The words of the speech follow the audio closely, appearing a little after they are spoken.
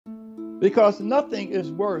because nothing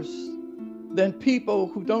is worse than people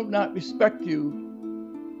who do not respect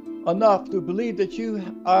you enough to believe that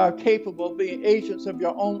you are capable of being agents of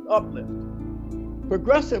your own uplift.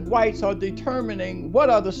 Progressive whites are determining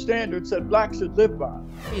what are the standards that blacks should live by.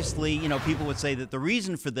 Obviously, people would say that the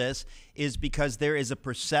reason for this is because there is a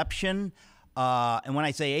perception. And when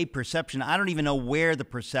I say a perception, I don't even know where the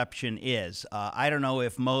perception is. I don't know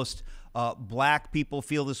if most black people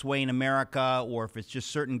feel this way in America or if it's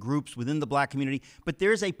just certain groups within the black community. But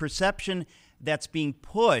there's a perception that's being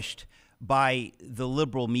pushed by the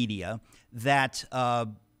liberal media that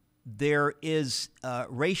there is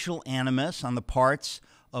racial animus on the parts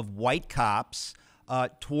of white cops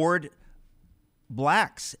toward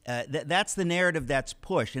blacks. That's the narrative that's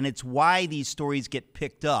pushed, and it's why these stories get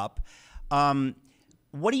picked up.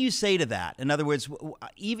 What do you say to that? In other words,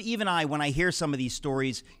 even I, when I hear some of these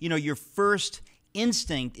stories, your first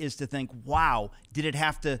instinct is to think, wow, did it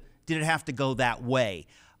have to go that way?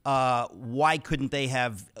 Why couldn't they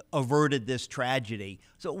have averted this tragedy?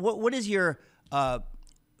 So what is your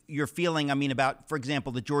feeling, about, for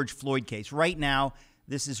example, the George Floyd case? Right now,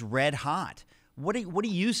 this is red hot. What do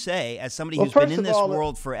you say as somebody who's been in this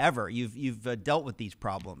world forever? You've dealt with these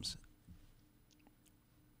problems.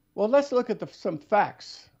 Well, let's look at some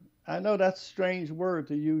facts. I know that's a strange word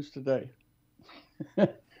to use today.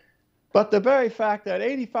 But the very fact that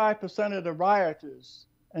 85% of the rioters,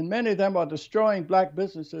 and many of them are destroying black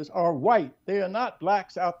businesses, are white. They are not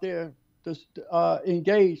blacks out there just,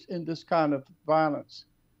 engaged in this kind of violence.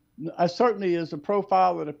 I certainly is a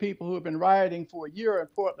profile of the people who have been rioting for a year in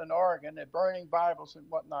Portland, Oregon. They're burning Bibles and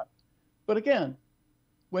whatnot. But again,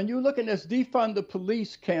 when you look at this defund the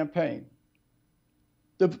police campaign,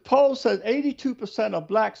 the poll says 82% of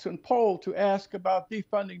blacks when polled to ask about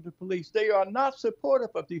defunding the police. They are not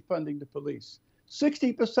supportive of defunding the police.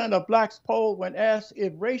 60% of blacks polled when asked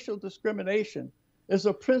if racial discrimination is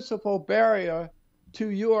a principal barrier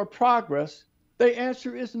to your progress, the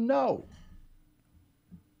answer is no.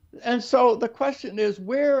 And so the question is,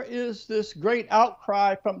 where is this great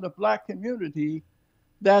outcry from the black community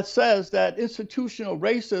that says that institutional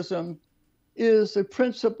racism is the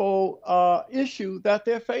principal issue that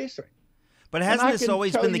they're facing? But hasn't this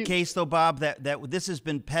always been the case, though, Bob, that this has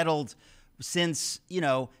been peddled since,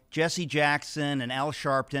 Jesse Jackson and Al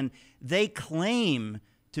Sharpton? They claim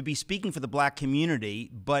to be speaking for the black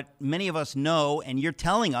community, but many of us know, and you're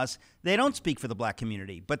telling us, they don't speak for the black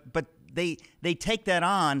community. But they take that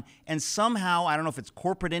on, and somehow, I don't know if it's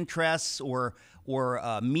corporate interests or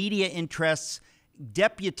media interests,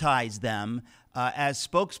 deputize them as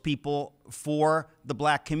spokespeople for the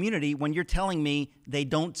black community when you're telling me they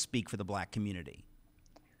don't speak for the black community.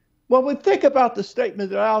 Well, we think about the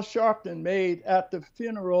statement that Al Sharpton made at the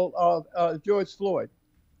funeral of George Floyd.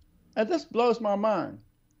 And this blows my mind.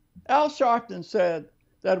 Al Sharpton said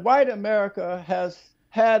that white America has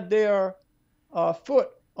had their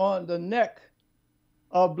foot on the neck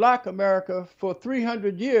of black America for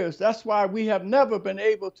 300 years. That's why we have never been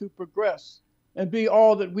able to progress and be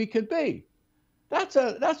all that we could be. That's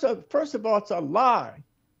a first of all, it's a lie.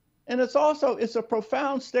 And it's a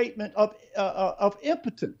profound statement of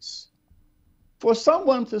impotence for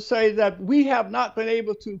someone to say that we have not been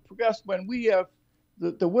able to progress when we have,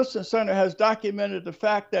 the Woodson Center has documented the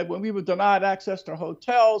fact that when we were denied access to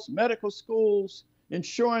hotels, medical schools,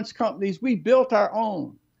 insurance companies, we built our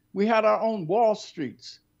own. We had our own Wall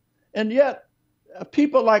Streets. And yet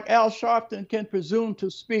people like Al Sharpton can presume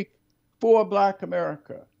to speak for Black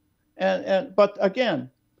America. But again,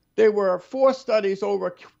 there were 4 studies over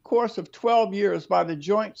a course of 12 years by the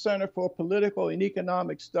Joint Center for Political and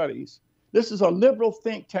Economic Studies. This is a liberal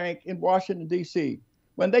think tank in Washington, D.C.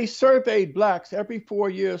 When they surveyed blacks every 4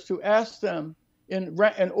 years to ask them in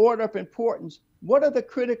order of importance, what are the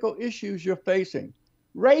critical issues you're facing?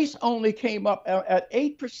 Race only came up at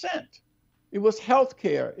 8%. It was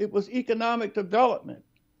healthcare, it was economic development.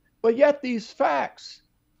 But yet these facts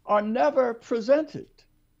are never presented.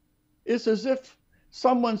 It's as if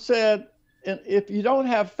someone said, if you don't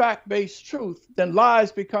have fact-based truth, then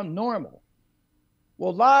lies become normal.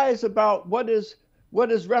 Well, lies about what is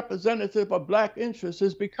representative of black interests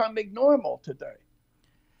is becoming normal today.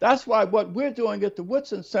 That's why what we're doing at the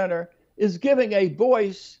Woodson Center is giving a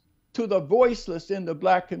voice to the voiceless in the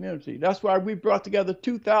black community. That's why we brought together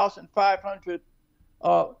 2,500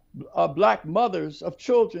 black mothers of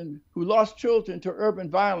children who lost children to urban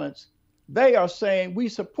violence. They are saying, we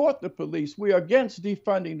support the police. We are against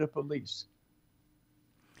defunding the police.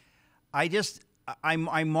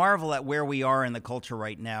 I marvel at where we are in the culture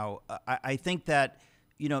right now. I think that,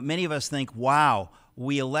 many of us think, wow,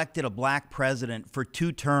 we elected a black president for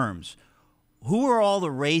 2 terms. who are all the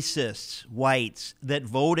racists, whites, that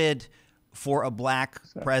voted for a black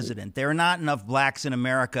president? There are not enough blacks in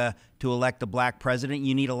America to elect a black president.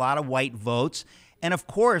 You need a lot of white votes. And of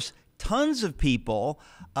course, tons of people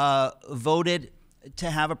voted to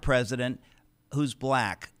have a president who's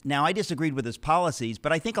black. Now, I disagreed with his policies,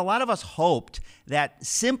 but I think a lot of us hoped that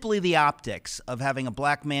simply the optics of having a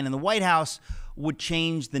black man in the White House would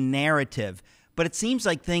change the narrative. But it seems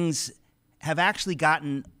like things have actually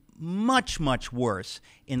gotten much, much worse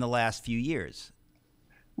in the last few years.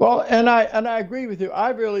 Well, and I agree with you.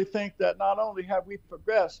 I really think that not only have we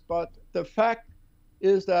progressed, but the fact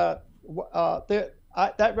is that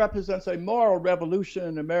that represents a moral revolution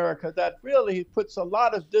in America that really puts a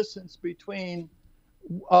lot of distance between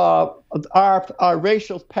our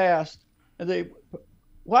racial past and the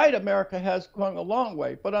white America has gone a long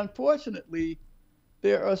way. But unfortunately,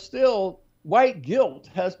 there are still white guilt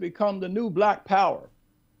has become the new black power.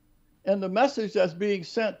 And the message that's being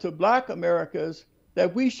sent to black Americans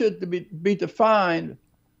that we should be defined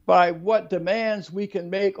by what demands we can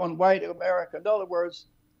make on white America. In other words,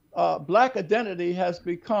 black identity has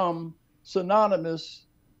become synonymous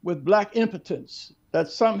with black impotence, that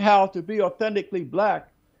somehow to be authentically black,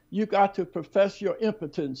 you got to profess your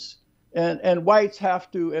impotence. And whites have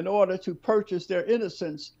to, in order to purchase their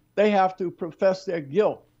innocence, they have to profess their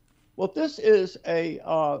guilt. Well, this is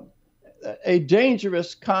a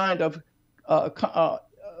dangerous kind of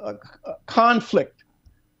conflict.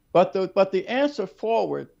 But the answer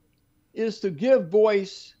forward is to give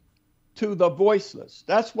voice to the voiceless.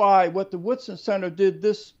 That's why what the Woodson Center did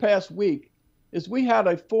this past week is we had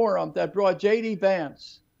a forum that brought J.D.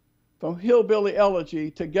 Vance from Hillbilly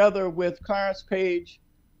Elegy together with Clarence Page.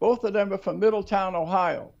 Both of them are from Middletown,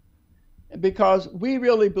 Ohio. Because we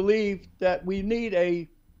really believe that we need a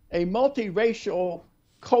multiracial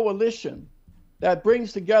coalition that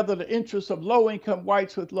brings together the interests of low-income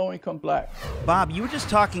whites with low-income blacks. Bob, you were just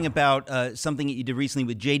talking about something that you did recently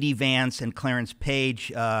with J.D. Vance and Clarence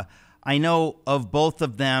Page. I know of both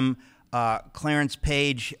of them. Clarence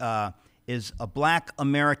Page is a black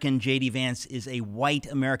American. J.D. Vance is a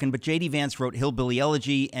white American. But J.D. Vance wrote Hillbilly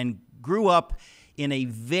Elegy and grew up in a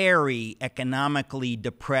very economically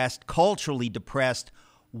depressed, culturally depressed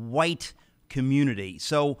white community.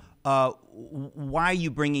 So why are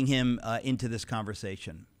you bringing him into this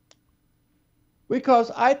conversation?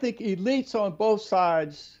 Because I think elites on both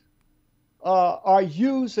sides are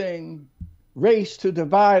using race to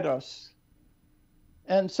divide us.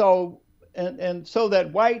 And so that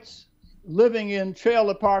whites living in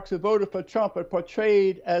trailer parks who voted for Trump are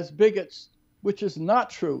portrayed as bigots, which is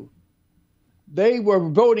not true. They were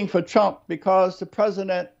voting for Trump because the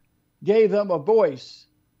president gave them a voice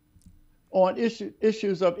on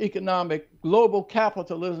issues of economic global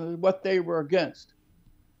capitalism, what they were against.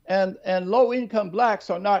 And low-income blacks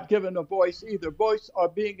are not given a voice either. Voice are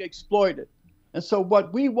being exploited. And so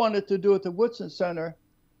what we wanted to do at the Woodson Center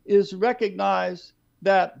is recognize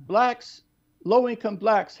that blacks, low-income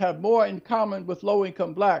blacks, have more in common with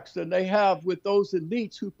low-income blacks than they have with those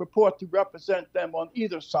elites who purport to represent them on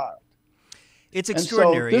either side. It's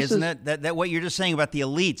extraordinary, isn't it? That what you're just saying about the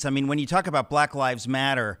elites. I mean, when you talk about Black Lives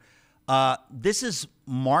Matter, this is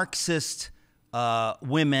Marxist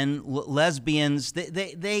women, lesbians.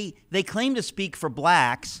 They claim to speak for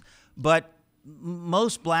blacks, but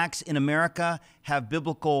most blacks in America have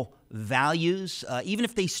biblical values, even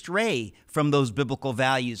if they stray from those biblical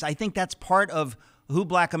values. I think that's part of who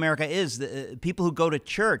Black America is, the people who go to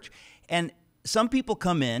church. And some people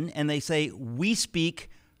come in and they say, we speak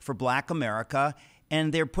for Black America,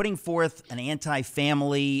 and they're putting forth an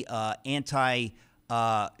anti-family, anti-church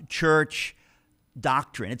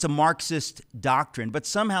doctrine. It's a Marxist doctrine, but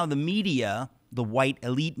somehow the media, the white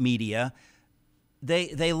elite media,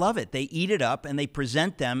 they love it. They eat it up, and they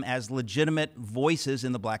present them as legitimate voices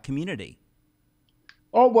in the black community.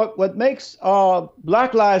 Oh, what makes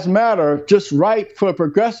Black Lives Matter just right for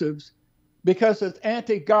progressives, because it's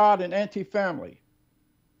anti-God and anti-family.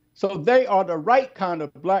 So they are the right kind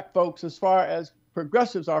of black folks as far as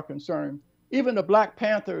progressives are concerned. Even the Black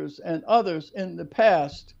Panthers and others in the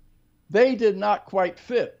past, they did not quite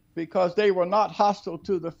fit because they were not hostile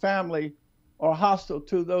to the family or hostile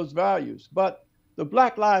to those values. But the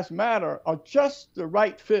Black Lives Matter are just the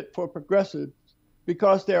right fit for progressives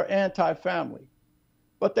because they're anti-family.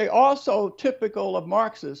 But they also typical of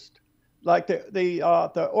Marxist, like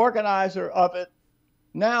the organizer of it.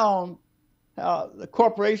 Now, the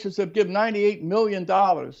corporations have given $98 million.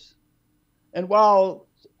 And while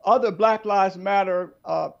other Black Lives Matter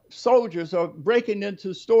soldiers are breaking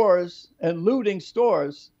into stores and looting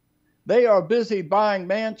stores, they are busy buying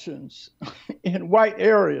mansions in white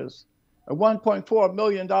areas. a $1.4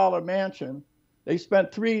 million mansion.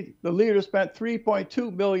 The leaders spent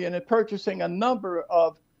 $3.2 million in purchasing a number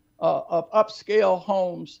of upscale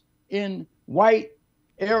homes in white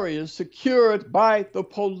areas secured by the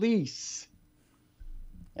police.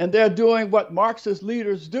 And they're doing what Marxist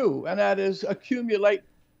leaders do, and that is accumulate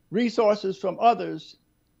resources from others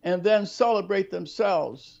and then celebrate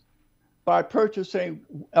themselves by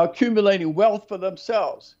accumulating wealth for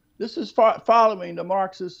themselves. This is following the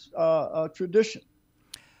Marxist tradition.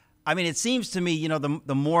 I mean, it seems to me, you know,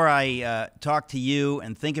 the more I talk to you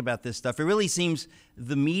and think about this stuff, it really seems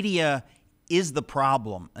the media is the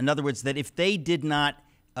problem. In other words, that if they did not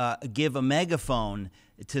give a megaphone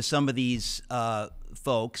to some of these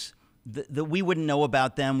folks, that we wouldn't know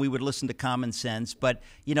about them. We would listen to common sense. But,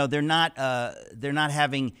 you know, they're not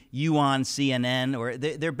having you on CNN, or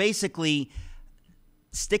they're basically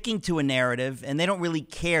sticking to a narrative, and they don't really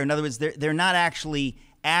care. In other words, they're not actually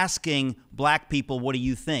asking black people, what do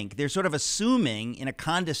you think? They're sort of assuming in a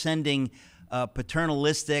condescending,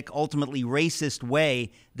 paternalistic, ultimately racist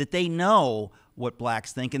way that they know what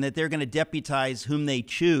blacks think and that they're going to deputize whom they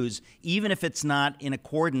choose, even if it's not in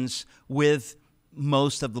accordance with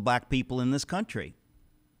most of the black people in this country.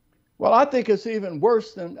 Well, I think it's even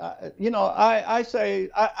worse than,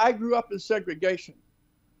 I grew up in segregation.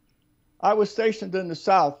 I was stationed in the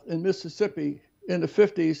South in Mississippi in the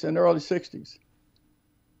 50s and early 60s.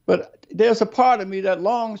 But there's a part of me that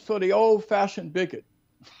longs for the old-fashioned bigot.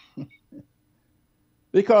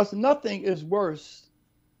 Because nothing is worse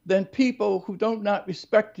than people who do not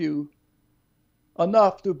respect you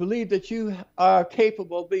enough to believe that you are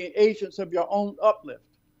capable of being agents of your own uplift.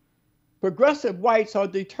 Progressive whites are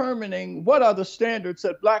determining what are the standards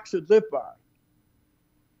that blacks should live by.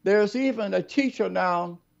 There's even a teacher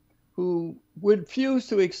now who refused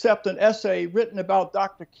to accept an essay written about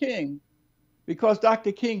Dr. King because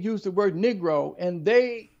Dr. King used the word Negro, and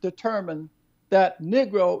they determined that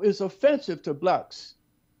Negro is offensive to blacks.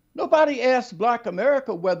 Nobody asked Black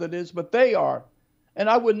America whether it is, but they are. And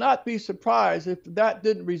I would not be surprised if that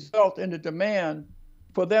didn't result in a demand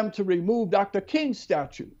for them to remove Dr. King's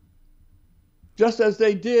statue, just as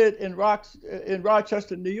they did in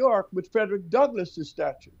Rochester, New York, with Frederick Douglass's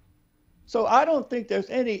statue. So I don't think there's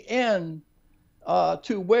any end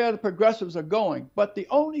to where the progressives are going. But the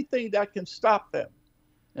only thing that can stop them,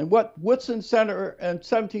 and what Woodson Center in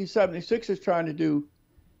 1776 is trying to do,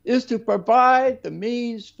 is to provide the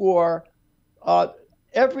means for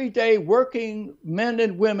everyday working men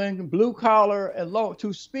and women, blue collar and low,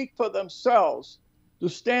 to speak for themselves, to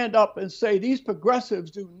stand up and say, these progressives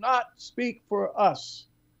do not speak for us.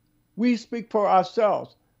 We speak for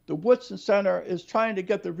ourselves. The Woodson Center is trying to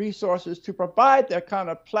get the resources to provide that kind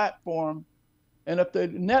of platform. And if the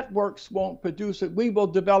networks won't produce it, we will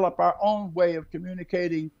develop our own way of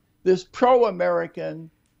communicating this pro-American,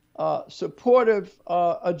 supportive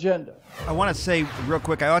agenda. I want to say real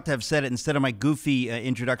quick, I ought to have said it instead of my goofy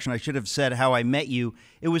introduction. I should have said how I met you.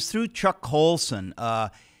 It was through Chuck Colson,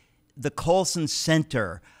 the Woodson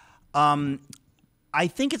Center. I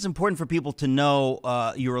think it's important for people to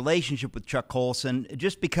know your relationship with Chuck Colson,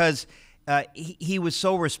 just because he was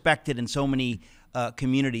so respected in so many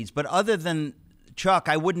communities. But other than Chuck,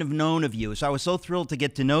 I wouldn't have known of you. So I was so thrilled to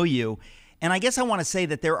get to know you. And I guess I want to say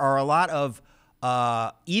that there are a lot of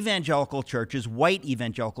evangelical churches, white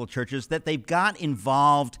evangelical churches, that they've got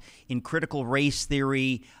involved in critical race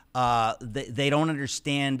theory. They don't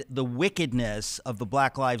understand the wickedness of the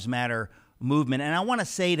Black Lives Matter movement. And I want to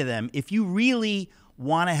say to them, if you really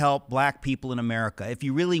want to help black people in America, if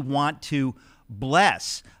you really want to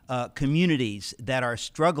bless communities that are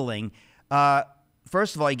struggling,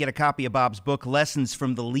 first of all, you get a copy of Bob's book, Lessons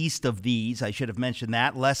from the Least of These. I should have mentioned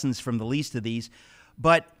that, Lessons from the Least of These.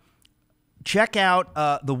 But check out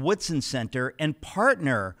the Woodson Center and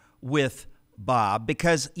partner with Bob,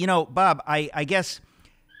 because, you know, Bob, I guess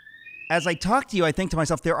as I talk to you, I think to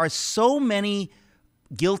myself, there are so many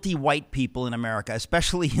guilty white people in America,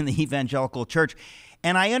 especially in the evangelical church.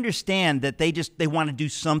 And I understand that they want to do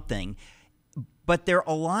something, but they're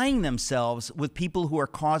aligning themselves with people who are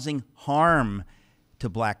causing harm to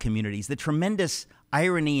black communities. The tremendous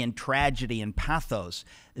irony and tragedy and pathos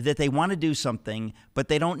that they want to do something, but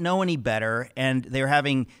they don't know any better, and they're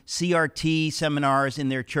having CRT seminars in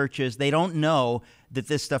their churches. They don't know that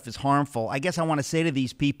this stuff is harmful. I guess I want to say to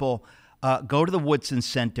these people, go to the Woodson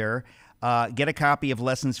Center, get a copy of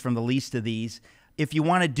Lessons from the Least of These. If you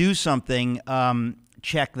want to do something,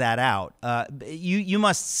 check that out. You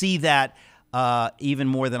must see that even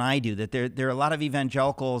more than I do, that there are a lot of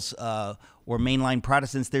evangelicals or mainline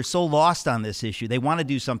Protestants. They're so lost on this issue. They want to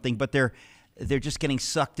do something, but they're they're just getting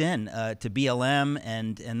sucked in to BLM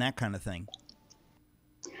and that kind of thing.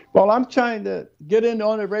 Well, I'm trying to get in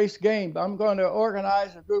on the race game. I'm going to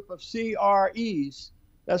organize a group of CREs,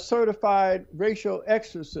 that's certified racial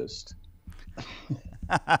exorcists.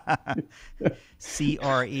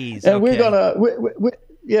 CREs. And okay. we're gonna,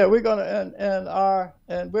 we're gonna,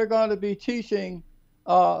 and we're going to be teaching,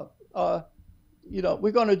 we're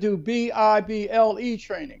going to do BIBLE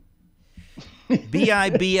training.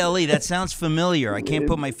 BIBLE. That sounds familiar. I can't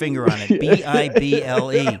put my finger on it.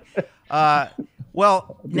 BIBLE.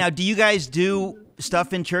 Well, now, do you guys do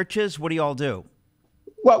stuff in churches? What do you all do?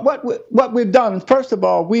 What we've done, first of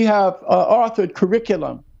all, we have authored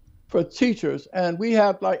curriculum for teachers, and we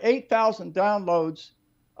have like 8,000 downloads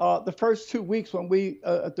the first 2 weeks when we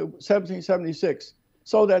at the 1776,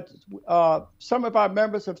 so that some of our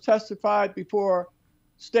members have testified before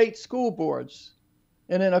state school boards,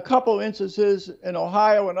 and in a couple instances in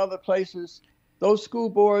Ohio and other places, those school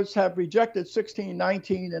boards have rejected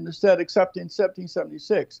 1619 and instead accepting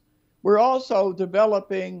 1776. We're also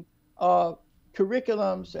developing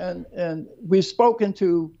curriculums, and we've spoken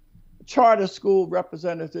to charter school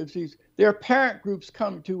representatives. Their parent groups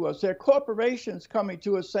come to us. Their corporations coming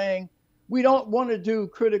to us saying, we don't want to do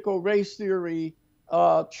critical race theory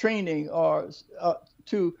training or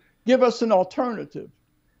to give us an alternative.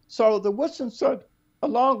 So the Woodson Center,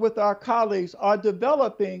 along with our colleagues, are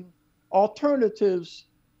developing alternatives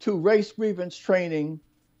to race grievance training.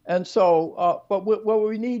 And so, but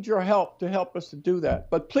we need your help to help us to do that.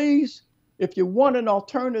 But please, if you want an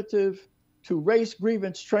alternative to race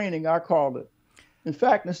grievance training, I call it. In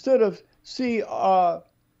fact, instead of CRD,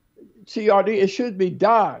 it should be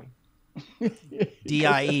DIE.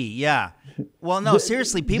 DIE, yeah. Well, no,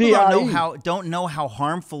 seriously, people don't know how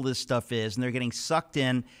harmful this stuff is, and they're getting sucked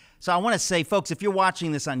in. So I want to say, folks, if you're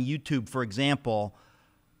watching this on YouTube, for example,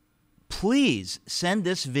 please send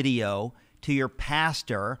this video to your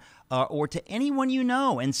pastor or to anyone you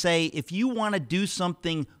know and say, if you want to do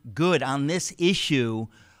something good on this issue,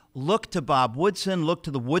 look to Bob Woodson, look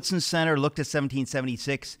to the Woodson Center, look to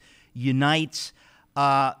 1776 Unites,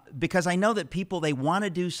 because I know that people, they want to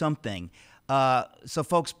do something. So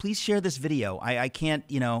folks, please share this video. I can't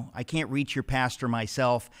reach your pastor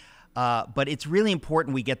myself, but it's really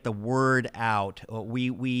important we get the word out.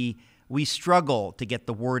 We struggle to get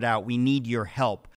the word out. We need your help.